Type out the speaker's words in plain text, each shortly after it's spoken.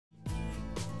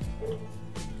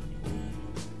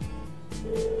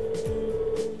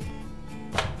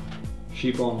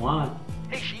Sheep Online.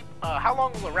 Hey Sheep, how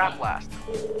long will the wrap last?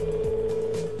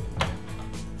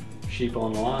 Sheep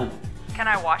Online. Can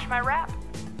I wash my wrap?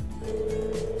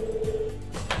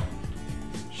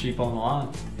 Sheep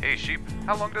Online. Hey Sheep,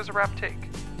 how long does a wrap take?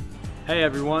 Hey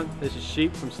everyone, this is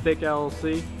Sheep from Stick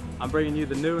LLC. I'm bringing you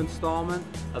the new installment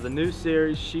of the new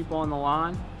series Sheep on the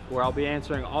Line, where I'll be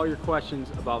answering all your questions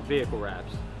about vehicle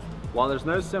wraps. While there's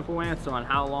no simple answer on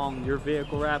how long your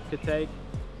vehicle wrap could take,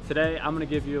 today I'm going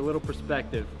to give you a little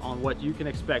perspective on what you can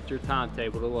expect your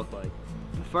timetable to look like.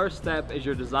 The first step is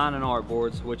your design and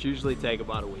artboards, which usually take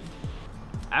about a week.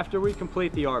 After we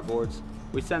complete the artboards,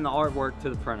 we send the artwork to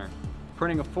the printer.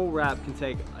 Printing a full wrap can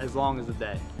take as long as a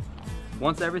day.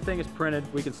 Once everything is printed,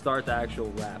 we can start the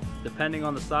actual wrap. Depending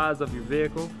on the size of your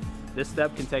vehicle, this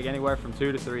step can take anywhere from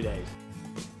 2 to 3 days.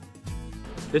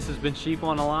 This has been Sheep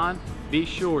on the Line. Be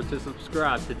sure to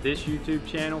subscribe to this YouTube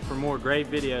channel for more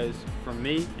great videos from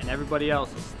me and everybody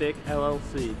else at Stick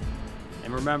LLC.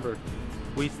 And remember,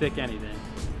 we stick anything.